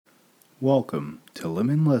Welcome to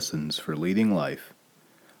Lemon Lessons for Leading Life.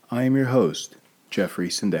 I am your host, Jeffrey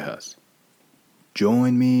Sendejas.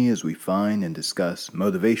 Join me as we find and discuss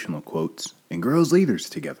motivational quotes and grow as leaders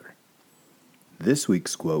together. This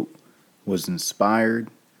week's quote was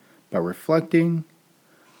inspired by reflecting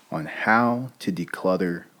on how to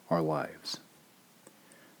declutter our lives.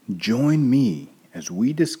 Join me as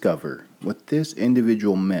we discover what this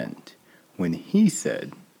individual meant when he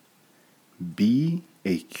said, "Be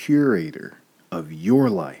a curator of your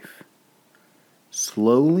life.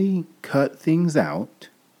 Slowly cut things out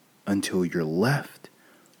until you're left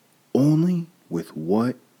only with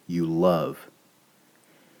what you love,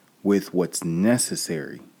 with what's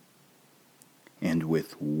necessary, and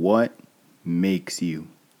with what makes you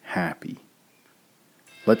happy."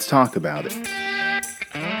 Let's talk about it.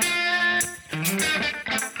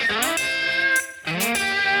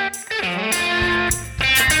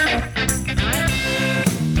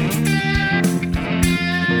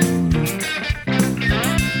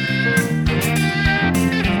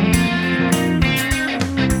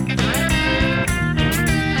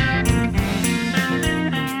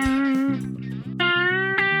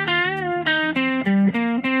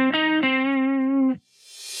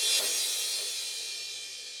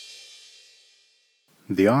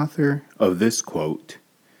 The author of this quote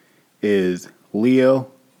is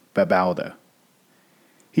Leo Babauta.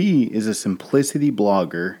 He is a simplicity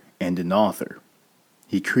blogger and an author.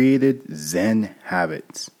 He created Zen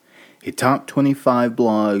Habits, a top 25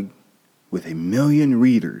 blog with 1 million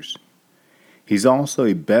readers. He's also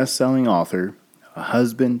a best-selling author, a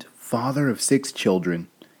husband, father of 6 children,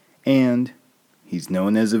 and he's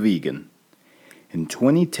known as a vegan. In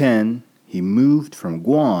 2010, he moved from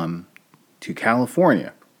Guam to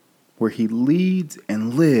California, where he leads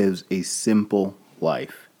and lives a simple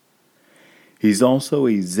life. He's also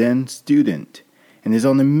a Zen student and is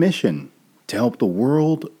on a mission to help the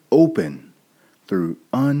world open through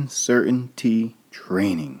uncertainty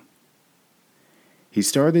training. He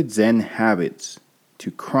started Zen Habits to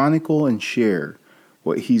chronicle and share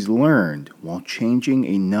what he's learned while changing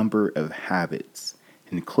a number of habits,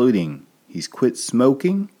 including he's quit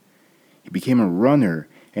smoking, he became a runner,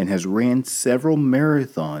 and has ran several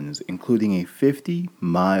marathons, including a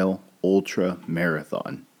 50-mile ultra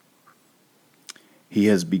marathon. He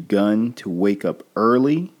has begun to wake up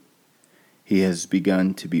early. He has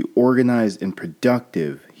begun to be organized and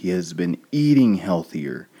productive. He has been eating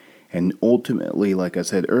healthier, and ultimately, like I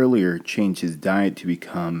said earlier, changed his diet to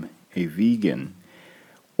become a vegan.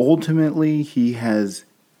 Ultimately, he has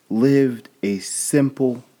lived a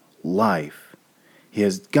simple life. He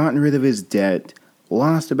has gotten rid of his debt,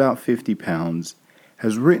 lost about 50 pounds,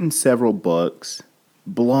 has written several books,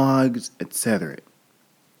 blogs, etc.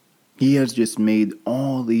 He has just made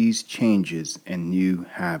all these changes and new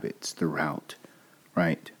habits throughout,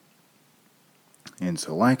 right? And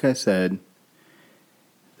so, like I said,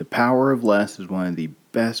 The Power of Less is one of the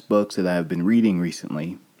best books that I've been reading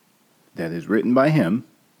recently that is written by him,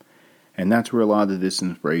 and that's where a lot of this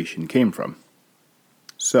inspiration came from.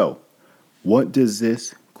 So, what does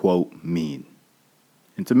this quote mean?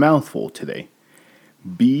 It's a mouthful today.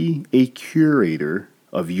 Be a curator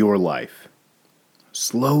of your life.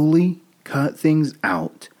 Slowly cut things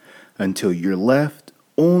out until you're left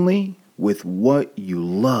only with what you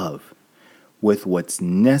love, with what's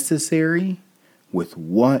necessary, with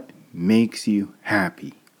what makes you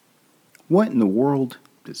happy. What in the world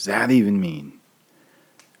does that even mean?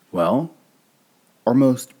 Well, our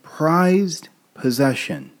most prized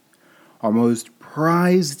possession, our most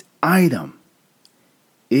prized item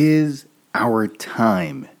is our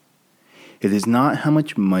time. It is not how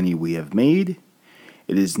much money we have made.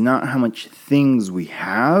 It is not how much things we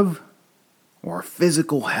have, or our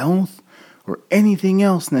physical health, or anything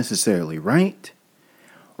else necessarily, right?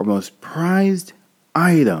 Our most prized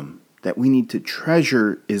item that we need to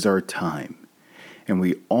treasure is our time. And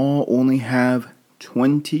we all only have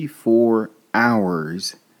 24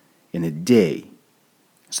 hours in a day.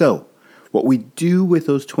 So, what we do with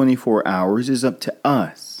those 24 hours is up to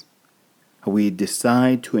us. How we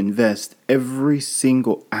decide to invest every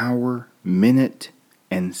single hour, minute,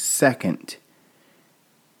 and second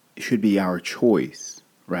should be our choice,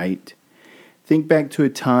 right? Think back to a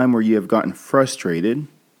time where you have gotten frustrated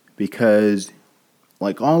because,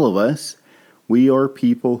 like all of us, we are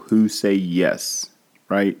people who say yes,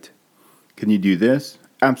 right? Can you do this?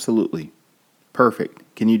 Absolutely. Perfect.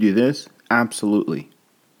 Can you do this? Absolutely.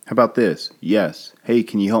 How about this? Yes. Hey,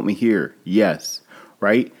 can you help me here? Yes.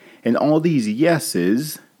 Right? And all these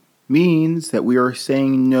yeses means that we are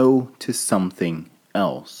saying no to something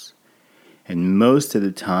else. And most of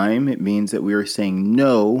the time, it means that we are saying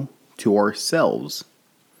no to ourselves.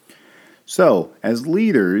 So, as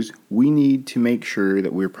leaders, we need to make sure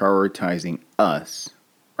that we're prioritizing us,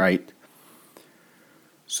 right?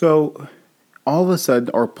 So, all of a sudden,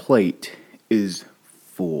 our plate is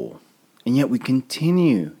full, and yet we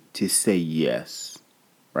continue to say yes,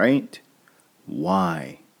 right?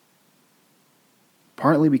 Why?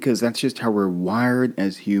 Partly because that's just how we're wired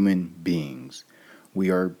as human beings. We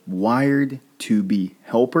are wired to be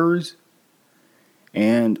helpers,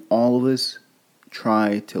 and all of us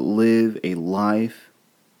try to live a life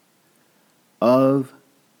of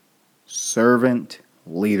servant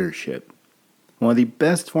leadership. One of the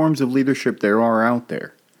best forms of leadership there are out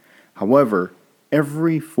there. However,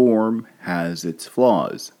 every form has its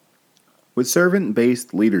flaws. With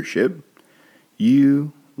servant-based leadership,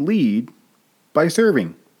 you lead by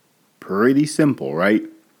serving. Pretty simple, right?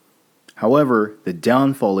 However, the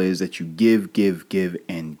downfall is that you give,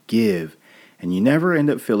 and give, and you never end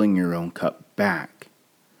up filling your own cup back.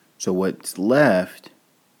 So what's left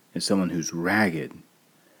is someone who's ragged,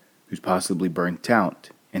 who's possibly burnt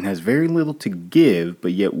out, and has very little to give,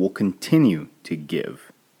 but yet will continue to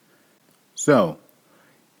give. So,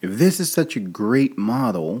 if this is such a great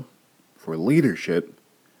model for leadership,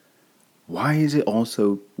 why is it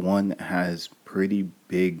also one that has pretty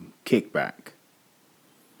big kickback?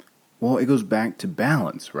 Well, it goes back to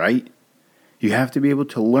balance, right? You have to be able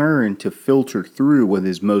to learn to filter through what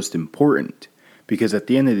is most important. Because at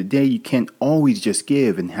the end of the day, you can't always just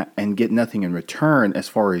give and get nothing in return as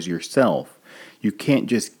far as yourself. You can't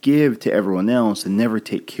just give to everyone else and never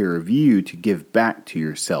take care of you to give back to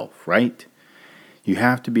yourself, right? You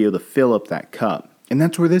have to be able to fill up that cup. And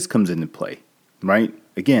that's where this comes into play, right?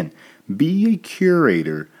 Again, be a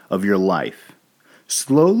curator of your life.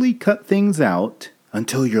 Slowly cut things out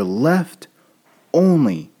until you're left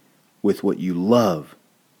only with what you love,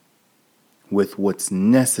 with what's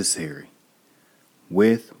necessary,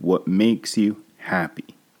 with what makes you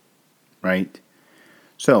happy, right?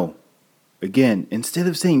 So, again, instead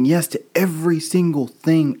of saying yes to every single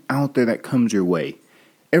thing out there that comes your way,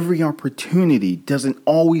 every opportunity doesn't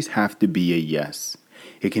always have to be a yes.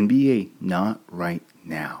 It can be a not right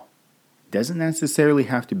now. It doesn't necessarily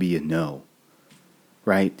have to be a no,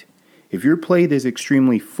 right? If your plate is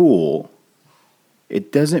extremely full,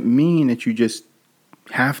 it doesn't mean that you just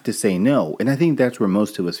have to say no. And I think that's where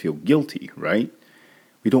most of us feel guilty, right?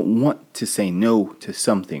 We don't want to say no to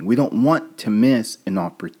something. We don't want to miss an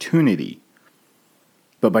opportunity.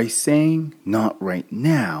 But by saying not right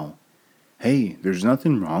now, hey, there's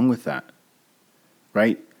nothing wrong with that,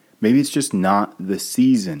 right? Maybe it's just not the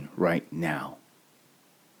season right now.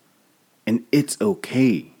 And it's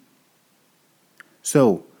okay.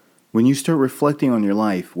 So, when you start reflecting on your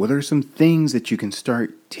life, what are some things that you can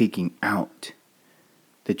start taking out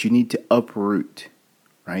that you need to uproot,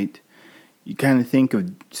 right? You kind of think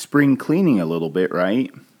of spring cleaning a little bit, right?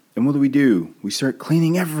 And what do? We start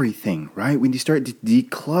cleaning everything, right? We start to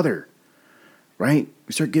declutter, right?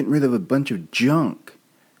 We start getting rid of a bunch of junk.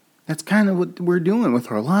 That's kind of what we're doing with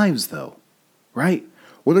our lives, though, right?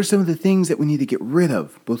 What are some of the things that we need to get rid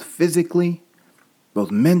of, both physically, both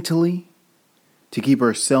mentally, to keep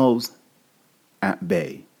ourselves at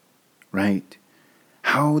bay, right?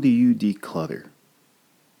 How do you declutter?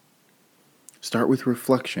 Start with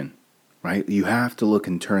reflection, right? You have to look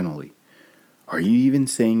internally. Are you even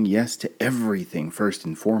saying yes to everything first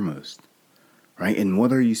and foremost, right? And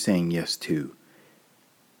what are you saying yes to?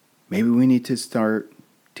 Maybe we need to start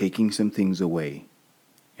taking some things away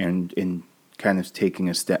and kind of taking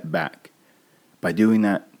a step back. By doing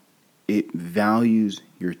that, it values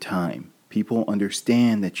your time. People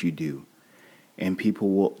understand that you do. And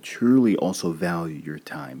people will truly also value your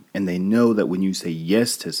time. And they know that when you say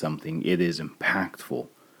yes to something, it is impactful,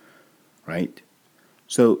 right?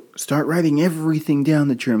 So start writing everything down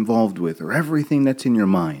that you're involved with or everything that's in your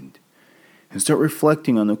mind. And start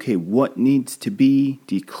reflecting on, okay, what needs to be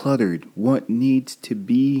decluttered? What needs to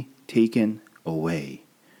be taken away,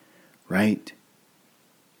 right?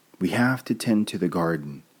 We have to tend to the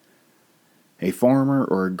garden. A farmer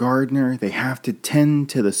or a gardener, they have to tend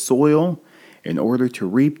to the soil in order to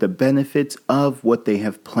reap the benefits of what they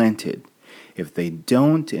have planted. If they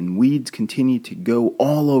don't and weeds continue to go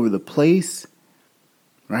all over the place,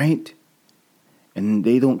 right? And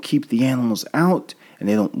they don't keep the animals out and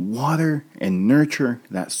they don't water and nurture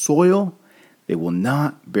that soil, they will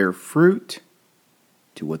not bear fruit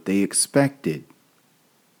to what they expected.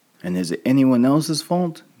 And is it anyone else's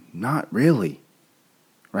fault? Not really,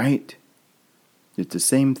 right? It's the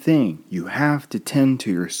same thing. You have to tend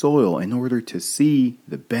to your soil in order to see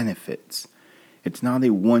the benefits. It's not a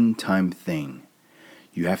one-time thing.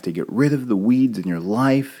 You have to get rid of the weeds in your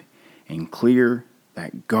life and clear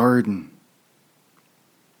that garden.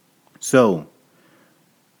 So,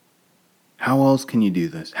 how else can you do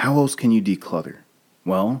this? How else can you declutter?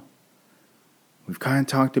 Well, we've kind of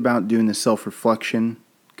talked about doing the self-reflection,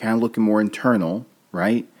 kind of looking more internal,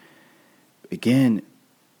 right? Again,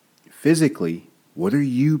 physically, what are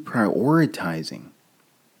you prioritizing?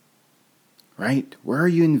 Right? Where are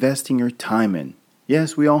you investing your time in?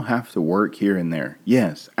 Yes, we all have to work here and there.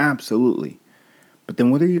 Yes, absolutely. But then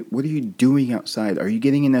what are you doing outside? Are you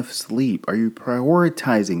getting enough sleep? Are you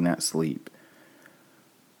prioritizing that sleep?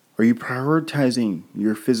 Are you prioritizing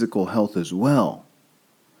your physical health as well?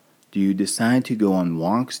 Do you decide to go on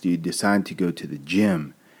walks? Do you decide to go to the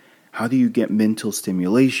gym? How do you get mental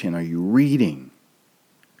stimulation? Are you reading?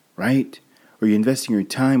 Right? Are you investing your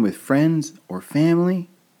time with friends or family?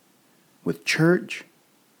 With church?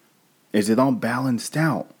 Is it all balanced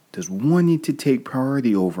out? Does one need to take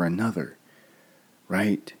priority over another?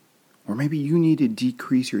 Right? Or maybe you need to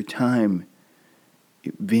decrease your time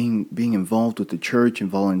being involved with the church and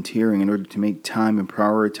volunteering in order to make time and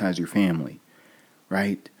prioritize your family.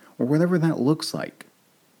 Right? Or whatever that looks like.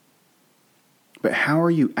 But how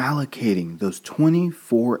are you allocating those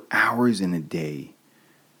 24 hours in a day?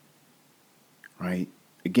 Right?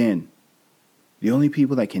 Again, the only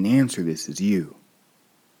people that can answer this is you.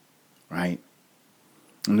 Right?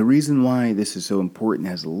 And the reason why this is so important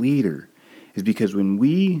as a leader is because when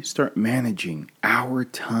we start managing our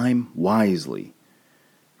time wisely,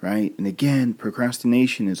 right? And again,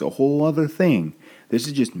 procrastination is a whole other thing. This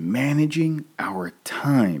is just managing our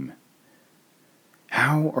time.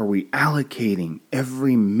 How are we allocating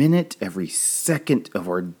every minute, every second of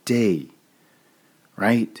our day?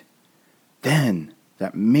 Right? Then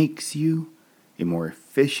that makes you a more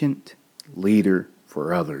efficient leader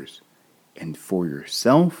for others and for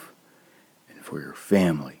yourself and for your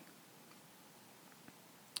family.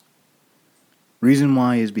 Reason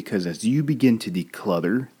why is because as you begin to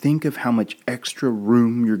declutter, think of how much extra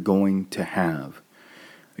room you're going to have.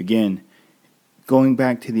 Again, going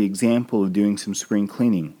back to the example of doing some spring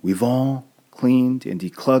cleaning, we've all cleaned and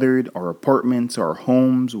decluttered our apartments, our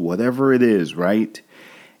homes, whatever it is, right?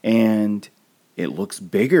 And it looks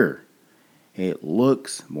bigger. It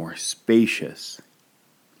looks more spacious,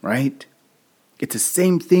 right? It's the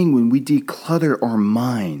same thing when we declutter our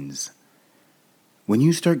minds. When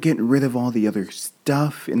you start getting rid of all the other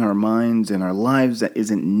stuff in our minds and our lives that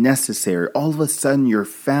isn't necessary, all of a sudden you're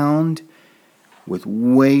found with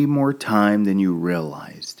way more time than you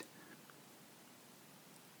realized.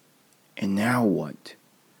 And now what?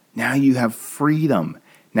 Now you have freedom.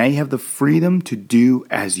 Now you have the freedom to do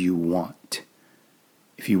as you want.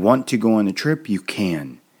 If you want to go on a trip, you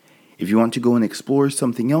can. If you want to go and explore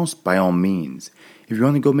something else, by all means. If you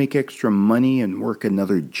want to go make extra money and work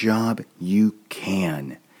another job, you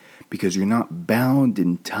can. Because you're not bound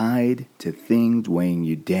and tied to things weighing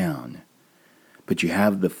you down. But you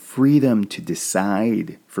have the freedom to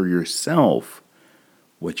decide for yourself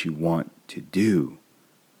what you want to do.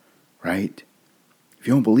 Right? If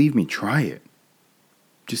you don't believe me, try it.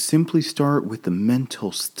 Just simply start with the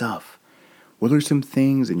mental stuff. What are some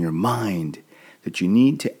things in your mind that you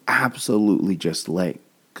need to absolutely just let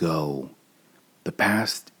go? The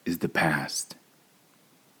past is the past.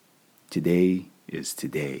 Today is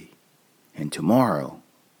today. And tomorrow,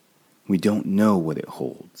 we don't know what it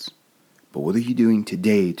holds. But what are you doing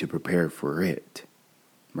today to prepare for it?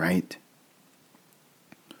 Right?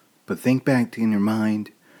 But think back in your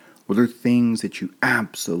mind, what are things that you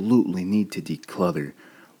absolutely need to declutter?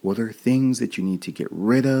 What are things that you need to get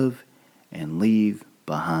rid of and leave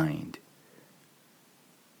behind?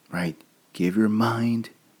 Right? Give your mind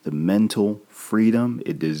the mental freedom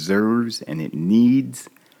it deserves and it needs,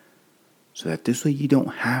 so that this way you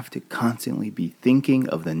don't have to constantly be thinking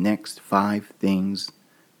of the next 5 things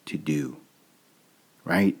to do.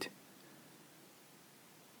 Right?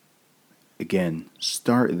 Again,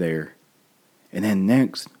 start there. And then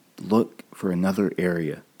next, look for another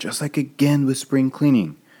area. Just like again with spring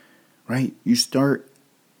cleaning. Right? You start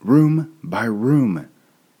room by room.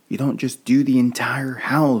 You don't just do the entire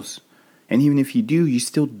house. And even if you do, you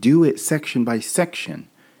still do it section by section.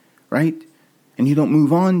 Right? And you don't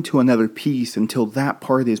move on to another piece until that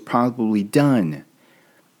part is probably done.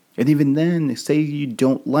 And even then, say you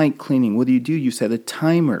don't like cleaning. What do? You set a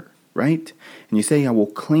timer, right? And you say, I will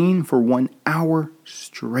clean for 1 hour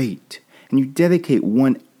straight. And you dedicate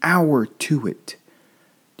 1 hour to it.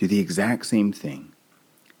 Do the exact same thing.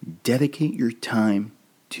 Dedicate your time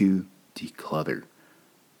to declutter.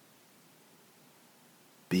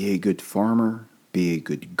 Be a good farmer. Be a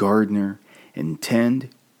good gardener. And tend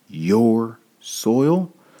your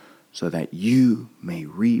soil so that you may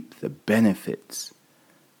reap the benefits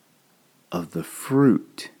of the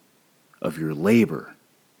fruit of your labor.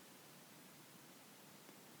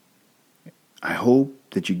 I hope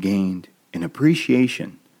that you gained an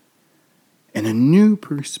appreciation and a new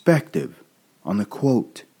perspective on the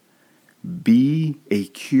quote, "Be a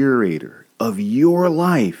curator of your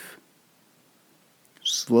life."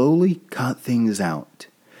 Slowly cut things out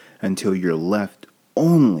until you're left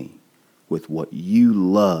only with what you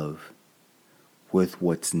love, with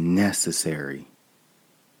what's necessary,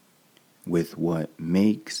 with what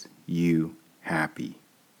makes you happy.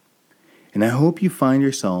 And I hope you find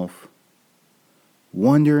yourself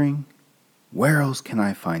wondering, where else can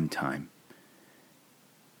I find time?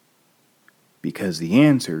 Because the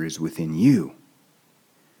answer is within you.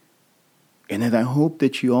 And that I hope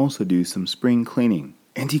that you also do some spring cleaning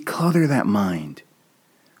and declutter that mind.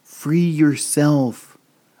 Free yourself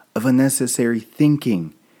of unnecessary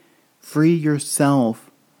thinking. Free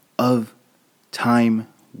yourself of time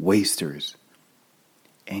wasters.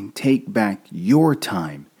 And take back your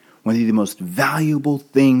time, one of the most valuable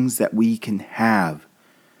things that we can have.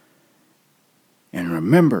 And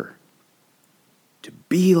remember to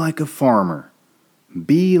be like a farmer,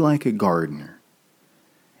 be like a gardener,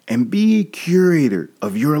 and be a curator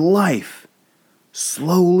of your life.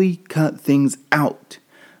 Slowly cut things out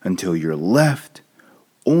until you're left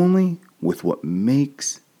only with what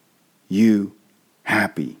makes you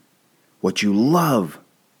happy, what you love,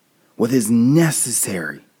 what is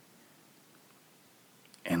necessary,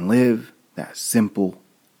 and live that simple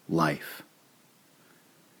life.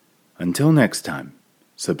 Until next time,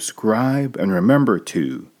 subscribe and remember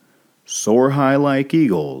to soar high like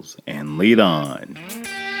eagles and lead on.